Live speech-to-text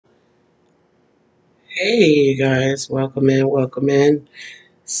Hey, you guys, welcome in, welcome in.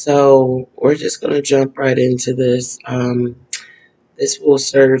 So, we're just going to jump right into this. This will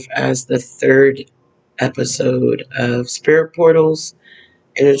serve as the third episode of Spirit Portals,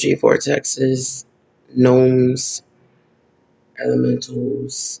 Energy Vortexes, Gnomes,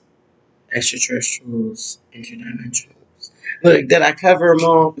 Elementals, Extraterrestrials, Interdimensionals. Look, did I cover them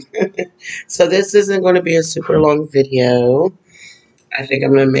all? So, this isn't going to be a super long video. I think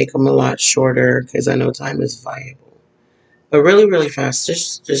I'm going to make them a lot shorter because I know time is valuable. But really, really fast,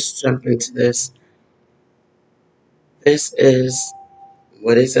 just jump into this. This is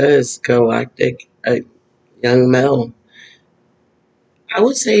what it says, Galactic, a young male. I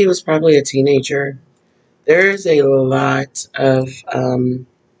would say he was probably a teenager. There is a lot of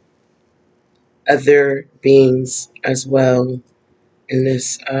other beings as well in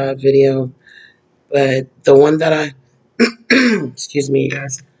this video, but the one that excuse me, you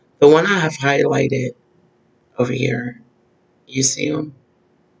guys, the one I have highlighted over here, you see him?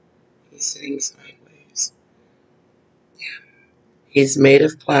 He's sitting sideways. He's made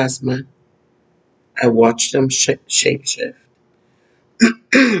of plasma. I watched him shapeshift.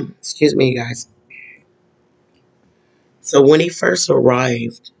 Excuse me, guys. So when he first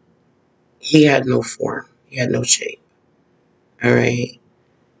arrived, he had no form. He had no shape. All right.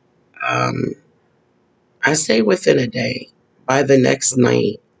 Um, I say within a day. By the next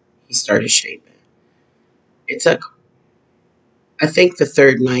night, he started shaping. It took, I think the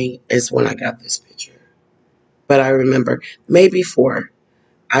third night is when I got this picture. But I remember, maybe four.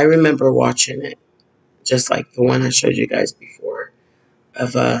 I remember watching it, just like the one I showed you guys before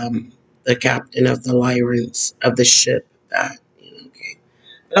of the captain of the Lyrans of the ship that, okay.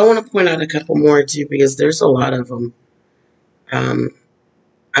 But I want to point out a couple more too because there's a lot of them. Um,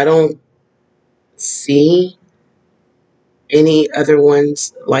 I don't see any other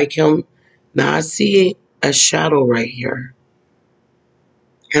ones like him. Now I see a shadow right here,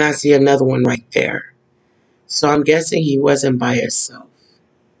 and I see another one right there. So I'm guessing he wasn't by himself.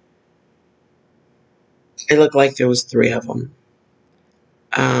 It looked like there was three of them.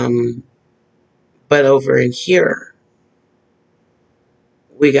 Um, but over in here,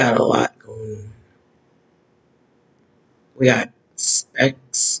 we got a lot going on. We got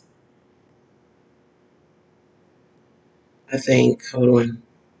specks. I think. Hold on.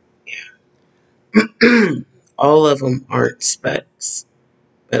 Yeah. All of them aren't specks,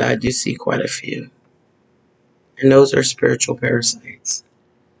 but I do see quite a few. And those are spiritual parasites.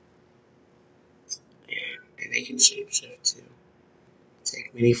 Yeah, and they can shapeshift too.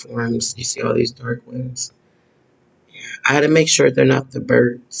 Take many forms. You see all these dark ones. Yeah, I had to make sure they're not the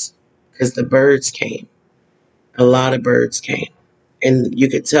birds because the birds came. A lot of birds came, and you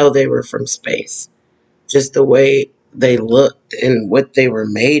could tell they were from space. Just the way they looked and what they were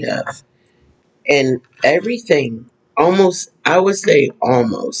made of, and everything. Almost, I would say,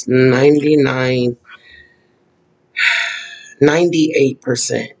 almost 99,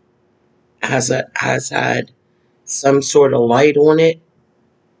 98% has had some sort of light on it,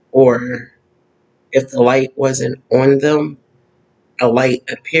 or if the light wasn't on them, a light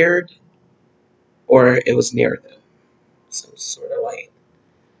appeared or it was near them. Some sort of light.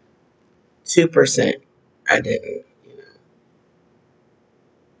 2% I didn't,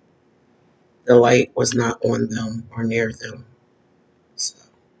 the light was not on them or near them. So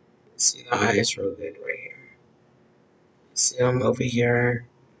see the eyes real good right here. See them over here.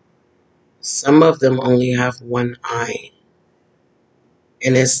 Some of them only have one eye.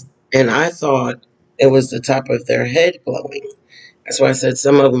 And I thought it was the top of their head glowing. That's why I said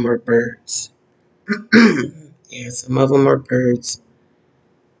some of them are birds. Yeah, some of them are birds.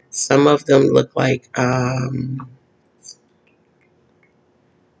 Some of them look like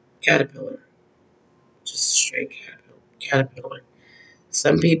caterpillar, just straight caterpillar.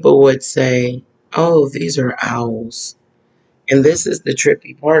 Some people would say, "Oh, these are owls," and this is the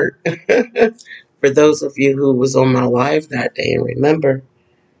trippy part. For those of you who was on my live that day and remember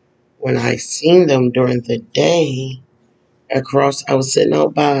when I seen them during the day across, I was sitting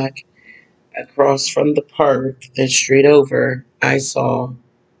out back across from the park, the street over. I saw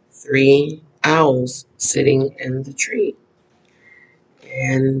three owls sitting in the tree,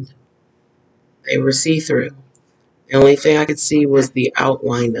 and they were see-through. The only thing I could see was the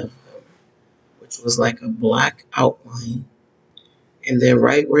outline of them, which was like a black outline. And then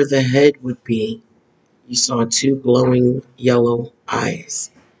right where the head would be, you saw two glowing yellow eyes.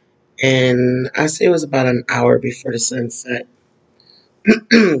 And I say it was about an hour before the sun set.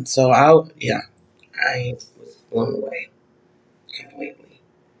 So I was blown away completely.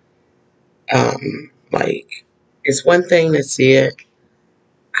 Like, it's one thing to see it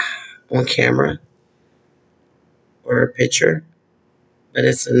on camera, or a picture, but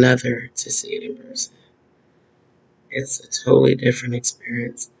it's another to see it in person. It's a totally different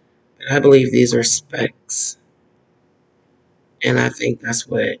experience. But I believe these are specs, and I think that's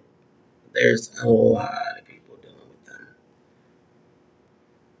what there's a lot of people dealing with them.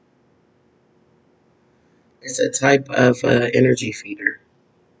 It's a type of energy feeder.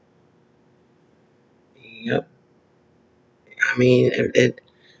 Yep. I mean,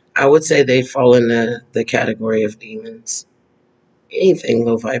 I would say they fall in the category of demons. Anything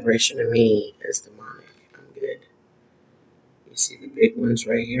low vibration to me is demonic. I'm good. You see the big ones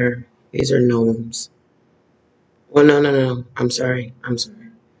right here? These are gnomes. Well, no, no, no. I'm sorry. I'm sorry.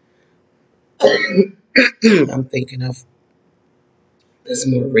 I'm thinking of this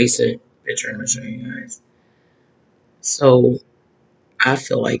more recent picture I'm going to show you guys. So I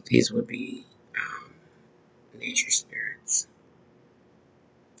feel like these would be nature spirits.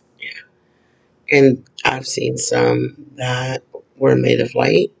 Yeah. And I've seen some that were made of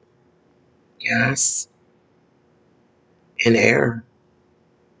light, gas, and air.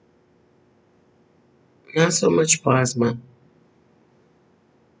 Not so much plasma.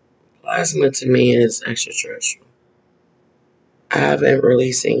 Plasma to me is extraterrestrial. I haven't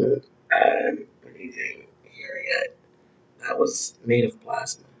really seen anything here yet that was made of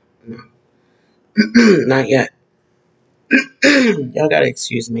plasma. No, not yet. Y'all gotta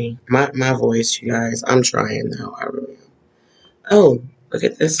excuse me. My voice, you guys. I'm trying now. I really am. Oh, look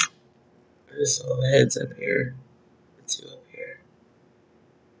at this. There's all heads up here. Two up here.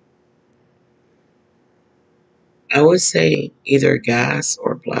 I would say either gas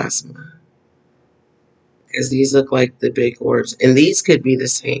or plasma. Because these look like the big orbs. And these could be the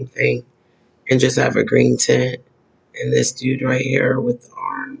same thing and just have a green tint. And this dude right here with the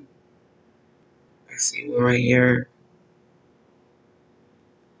arm. I see one right here.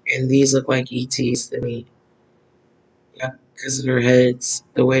 And these look like ETs to me. Yeah, because of their heads,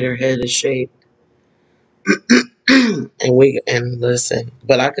 the way their head is shaped. and listen,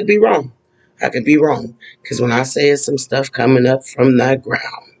 but I could be wrong. I could be wrong. Because when I say it's some stuff coming up from that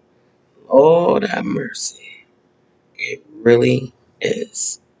ground, Lord have mercy. It really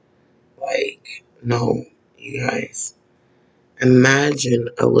is. Like, no, you guys. Imagine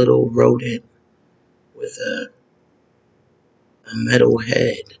a little rodent with a metal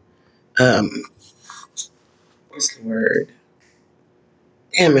head. Um, what's the word?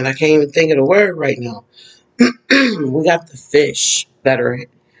 Damn it, I can't even think of the word right now. We got the fish that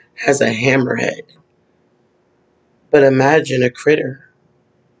has a hammerhead. But imagine a critter,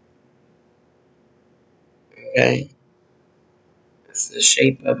 okay? It's the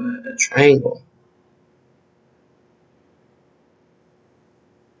shape of a triangle,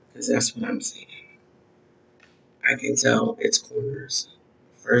 because that's what I'm seeing. I can tell its corners.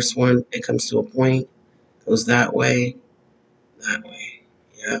 First one, it comes to a point, goes that way, that way.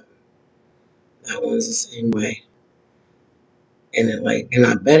 Yep, that one's the same way. And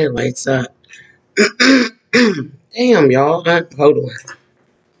I bet it lights up. Damn, y'all. Hold on.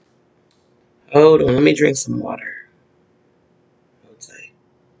 Hold on. Let me drink some water. Hold tight.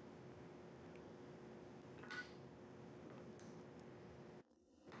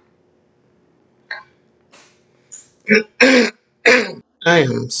 I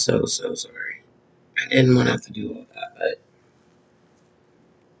am so, so sorry. I didn't want to have to do all that,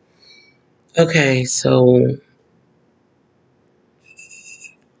 but okay, so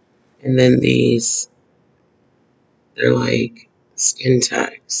and then these they're like skin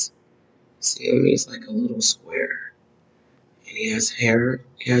tags. See him? He's like a little square. And he has hair.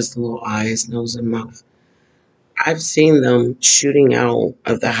 He has the little eyes, nose, and mouth. I've seen them shooting out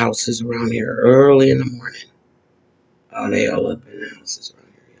of the houses around here early in the morning. Oh, they all up in the houses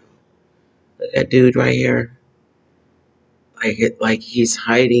around here, y'all. Look at that dude right here. Like he's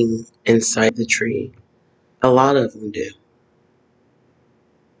hiding inside the tree. A lot of them do.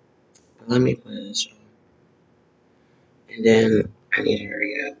 But let me play this, y'all. And then I need to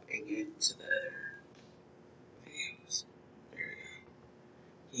hurry up and get to the other videos. There we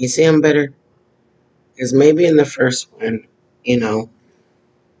go. Can you see them better? Because maybe in the first one, you know.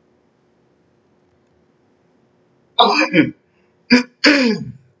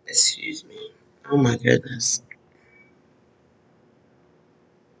 Excuse me. Oh my goodness.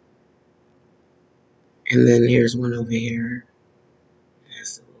 And then here's one over here. It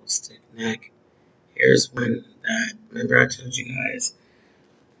has a little stiff neck. Here's one that, remember I told you guys,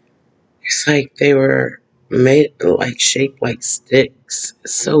 it's like they were made, like shaped like sticks.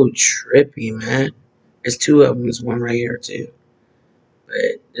 It's so trippy, man. There's two of them. There's one right here, too.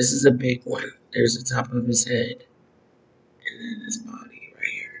 But this is a big one. There's the top of his head. And then his body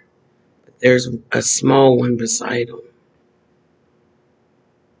right here. But There's a small one beside them.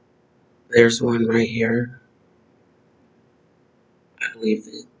 There's one right here. I believe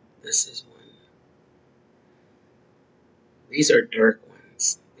that this is one. These are dark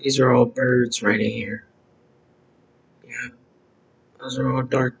ones. These are all birds right in here. Yeah, those are all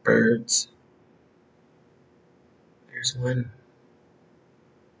dark birds. There's one.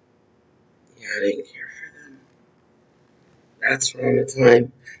 Yeah, I didn't care for them. That's around the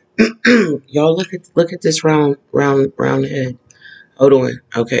time. Y'all look at this round head. Hold on.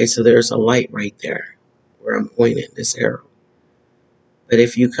 Okay, so there's a light right there where I'm pointing this arrow. But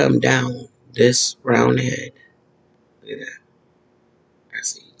if you come down this round head, look at that.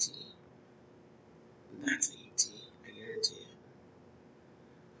 That's ET. That's ET. I guarantee it.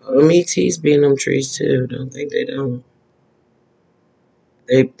 Oh, them ETs be in them trees too. Don't think they don't.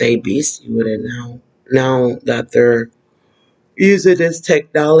 They beastie with it now. Now that they're using this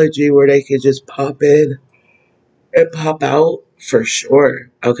technology where they can just pop in and pop out for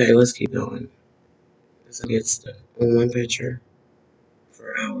sure. Okay, let's keep going. This gets stuck on one picture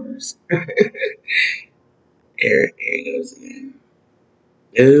for hours. Here it goes again.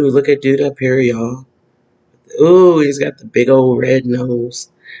 Ooh, look at dude up here, y'all. Ooh, he's got the big old red nose.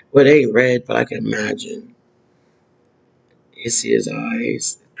 Well, it ain't red, but I can imagine. You see his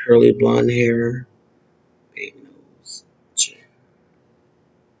eyes, curly blonde hair, big nose, chin.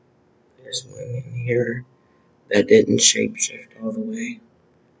 There's one in here that didn't shapeshift all the way.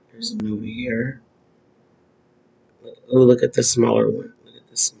 There's one over here. Oh, look at the smaller one. Look at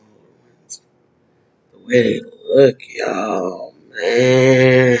the smaller ones. The way they look, y'all,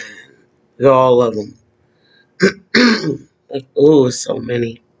 man. Look at all of them. Like, oh, so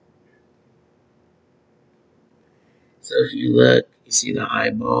many. So if you look, you see the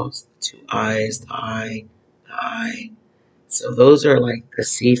eyeballs, the two eyes, the eye, the eye. So those are like the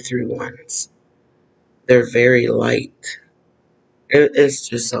see-through ones. They're very light. It's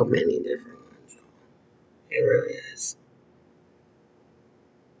just so many different ones. It really is.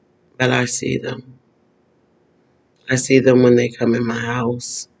 But I see them. I see them when they come in my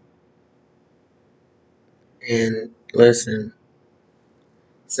house. And listen,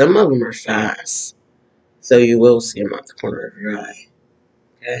 some of them are fast. So you will see them out the corner of your eye.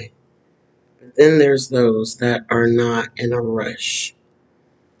 Okay? But then there's those that are not in a rush.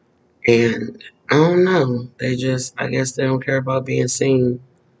 And I don't know. They just, I guess they don't care about being seen.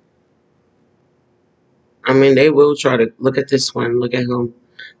 I mean, they will try to look at this one. Look at him.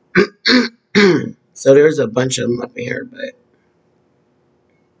 So there's a bunch of them up here, but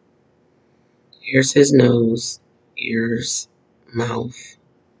here's his nose, ears, mouth.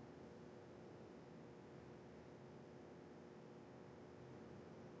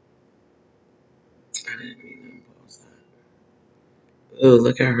 I didn't mean to pause that. Oh,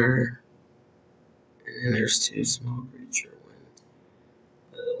 look at her. And then there's two small creature ones.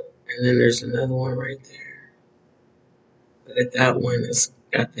 Oh, and then there's another one right there. Look at that one. It's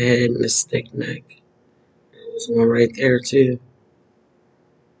got the head and the stick neck. There's one right there too.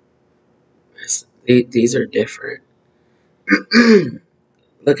 These are different.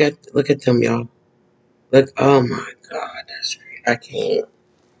 Look at them, y'all. Look, oh my god, that's great. I can't.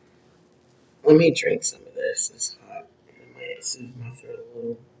 Let me drink some of this. It's hot. It might soothe my throat a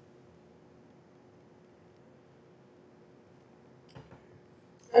little.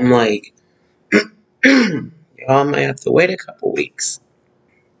 I'm like, y'all might have to wait a couple weeks.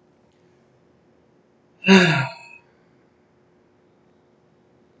 I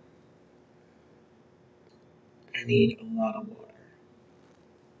need a lot of water.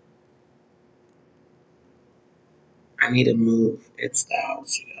 I need to move. It's the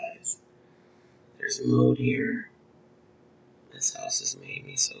house, you guys. There's a mold here. This house has made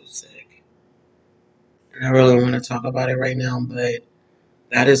me so sick. And I really want to talk about it right now, but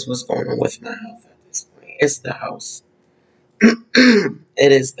that is what's going on with my health at this point. It's the house.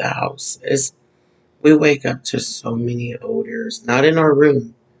 It is the house. We wake up to so many odors. Not in our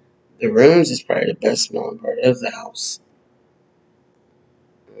room. The rooms is probably the best smelling part of the house.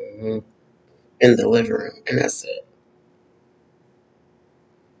 In the living room. And that's it.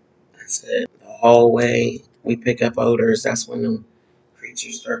 That's it. The hallway, we pick up odors. That's when them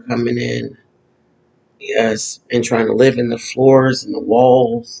creatures start coming in. Yes. And trying to live in the floors and the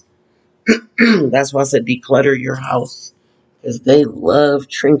walls. That's why I said declutter your house. Because they love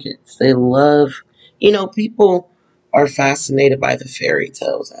trinkets. They love, people are fascinated by the fairy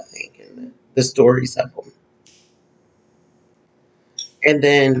tales, I think, and the stories of them. And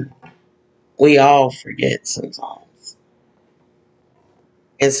then we all forget sometimes.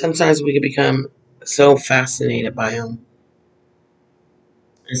 And sometimes we can become so fascinated by them.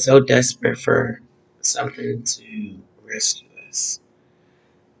 is so desperate for something to rescue us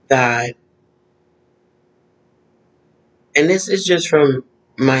that, and this is just from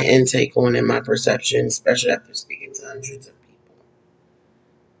my intake on and my perception, especially after speaking to hundreds of people.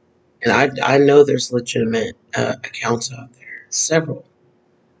 And I know there's legitimate accounts out there, several,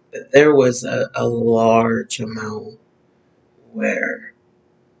 but there was a large amount where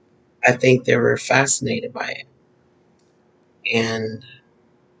I think they were fascinated by it. And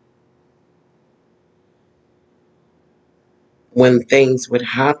when things would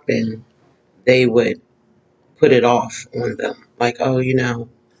happen, they would put it off on them. Like, oh,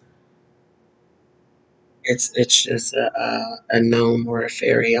 it's just a gnome or a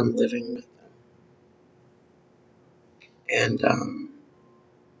fairy. I'm living with them. And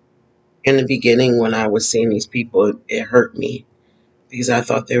in the beginning, when I was seeing these people, it hurt me because I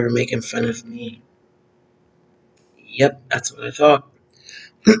thought they were making fun of me. Yep, that's what I thought.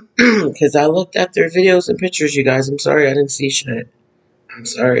 Because I looked at their videos and pictures, you guys. I'm sorry, I didn't see shit. I'm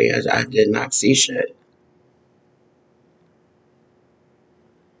sorry, I did not see shit.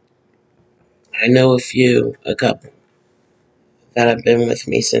 I know a couple that have been with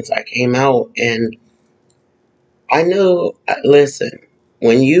me since I came out, and I know. Listen,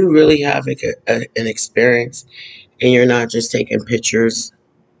 when you really have an experience, and you're not just taking pictures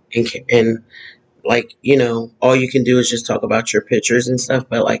and like all you can do is just talk about your pictures and stuff,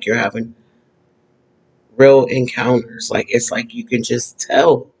 but like you're having real encounters. Like it's like you can just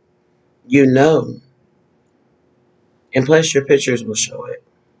tell, you know, and plus your pictures will show it.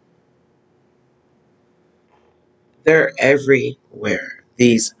 They're everywhere.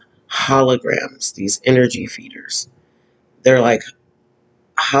 These holograms, these energy feeders. They're like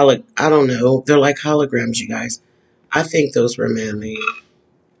I don't know. They're like holograms, you guys. I think those were man-made.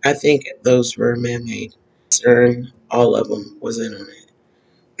 I think those were man-made. CERN, all of them was in on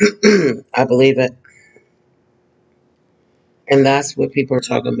it. I believe it. And that's what people are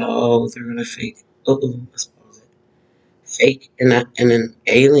talking about. Oh, they're gonna fake. Let's pause it. Fake an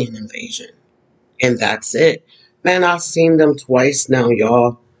alien invasion, and that's it. Man, I've seen them twice now,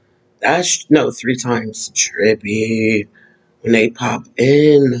 y'all. That's no 3 times. Trippy when they pop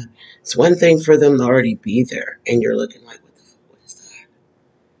in. It's one thing for them to already be there, and you're looking like, what the fuck? What is that?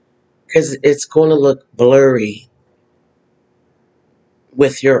 Because it's going to look blurry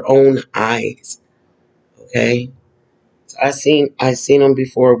with your own eyes. Okay, so I seen them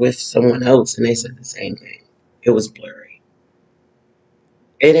before with someone else, and they said the same thing. It was blurry.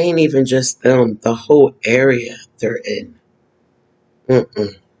 It ain't even just them; the whole area they're in.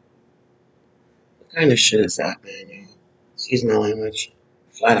 Mm-mm. What kind of shit is that, man? Yo? Excuse my language.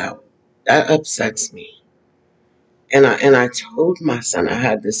 Flat out, that upsets me. And I told my son I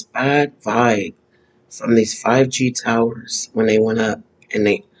had this bad vibe from these 5G towers when they went up and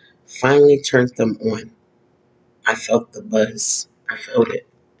they finally turned them on. I felt the buzz. I felt it.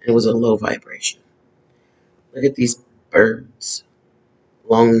 It was a low vibration. Look at these birds.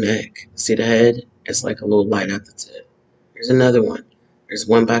 Long neck. See the head? It's like a little light at the tip. Here's another one. There's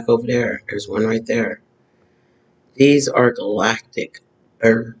one back over there. There's one right there. These are galactic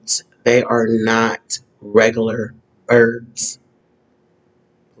birds. They are not regular birds.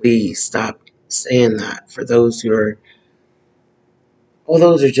 Please stop saying that. For those who are, well,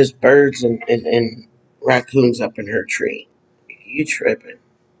 those are just birds and raccoons up in her tree. You tripping.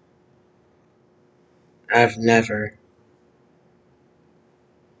 I've never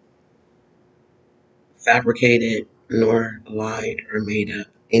fabricated nor lied or made up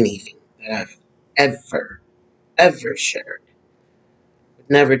anything that I've ever shared. Would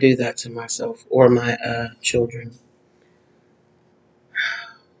never do that to myself or my children.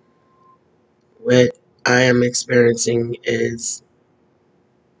 What I am experiencing is,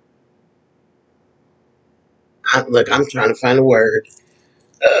 look, I'm trying to find a word.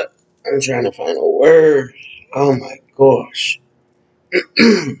 Uh, I'm trying to find a word. Oh my gosh.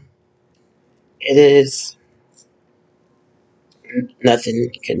 It is,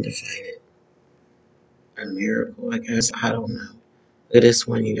 nothing can define it. A miracle, I guess. I don't know. Look at this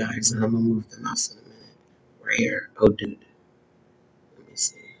one, you guys, and I'm gonna move the mouse in a minute. Right here. Oh, dude. Let me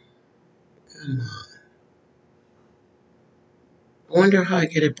see. Come on. I wonder how I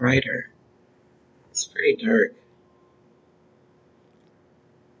get it brighter. It's pretty dark.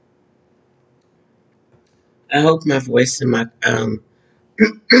 I hope my voice and my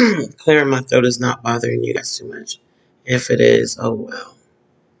clearing my throat is not bothering you guys too much. If it is, oh well.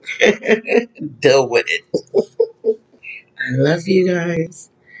 Deal with it. I love you guys.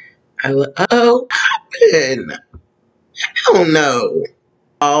 Oh, what happened? Oh no.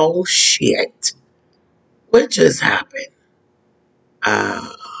 Oh shit. What just happened?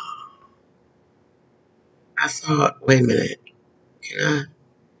 I thought, wait a minute, can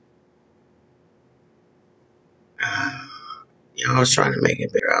I? I was trying to make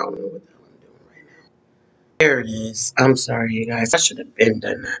it bigger. I don't know what the hell I'm doing right now. There it is. I'm sorry, you guys. I should have been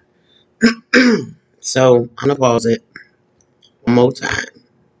done that. So I'm gonna pause it one more time.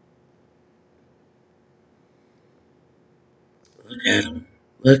 Look at him.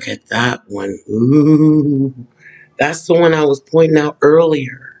 Look at that one. Ooh, that's the one I was pointing out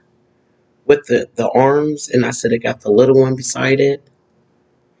earlier with the arms, and I said it got the little one beside it.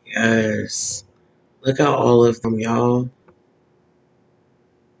 Yes. Look at all of them, y'all.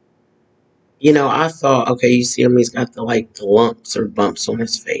 I thought, okay, you see him, he's got the lumps or bumps on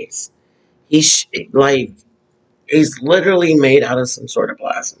his face. He's like, he's literally made out of some sort of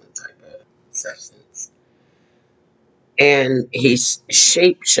plasma type of substance. And he's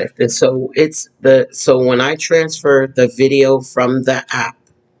shape shifted. So when I transfer the video from the app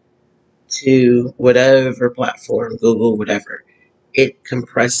to whatever platform, Google, whatever, it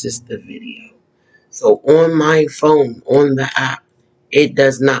compresses the video. So on my phone, on the app, it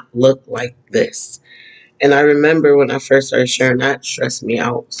does not look like this. And I remember when I first started sharing that, it stressed me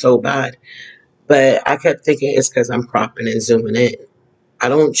out so bad. But I kept thinking it's because I'm cropping and zooming in. I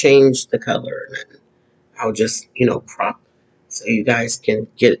don't change the color or nothing. I'll just, crop so you guys can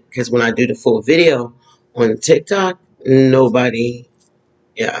get it. Because when I do the full video on TikTok, nobody,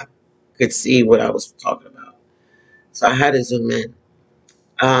 yeah, could see what I was talking about. So I had to zoom in.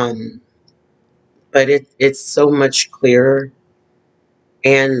 Um, but it's so much clearer.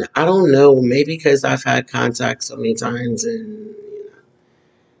 And I don't know, maybe because I've had contact so many times and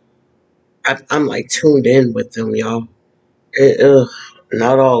I'm like tuned in with them, y'all. Ugh,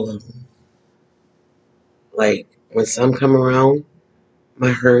 not all of them. Like when some come around,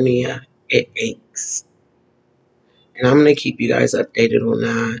 my hernia, it aches. And I'm going to keep you guys updated on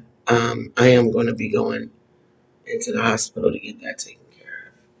that. I am going to be going into the hospital to get that taken care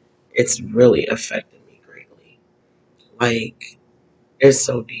of. It's really affected me greatly. Like, it's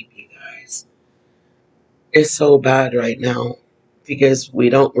so deep, you guys. It's so bad right now because we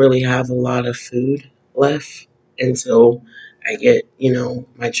don't really have a lot of food left until I get,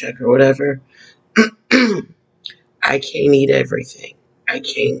 my check or whatever. I can't eat everything. I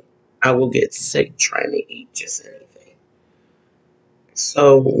can't. I will get sick trying to eat just anything.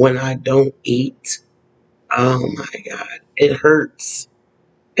 So when I don't eat, oh my God, it hurts.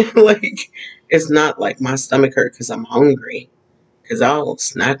 Like, it's not like my stomach hurt because I'm hungry. Because I'll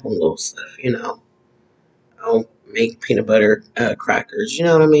snack on little stuff. I'll make peanut butter crackers, you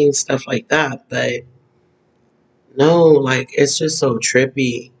know what I mean? Stuff like that. But no, like, it's just so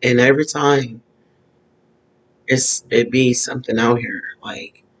trippy. And every time it be something out here.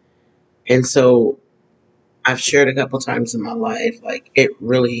 Like, and so I've shared a couple times in my life, like, it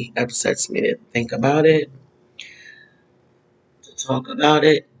really upsets me to think about it, to talk about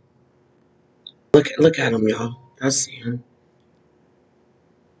it. Look at him, y'all. I see him.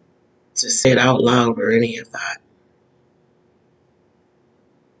 To say it out loud or any of that.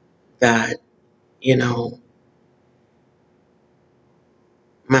 That, you know,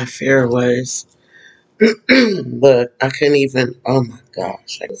 my fear was, but I couldn't even, oh my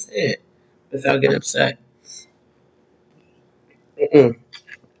gosh, I can say it without getting upset. Mm-mm.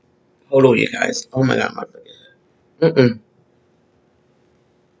 Hold on, you guys. Oh my God, my goodness. Mm-mm.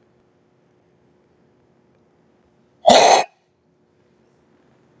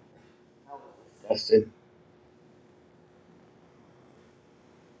 Disgusting.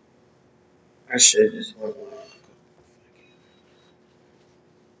 I should have just went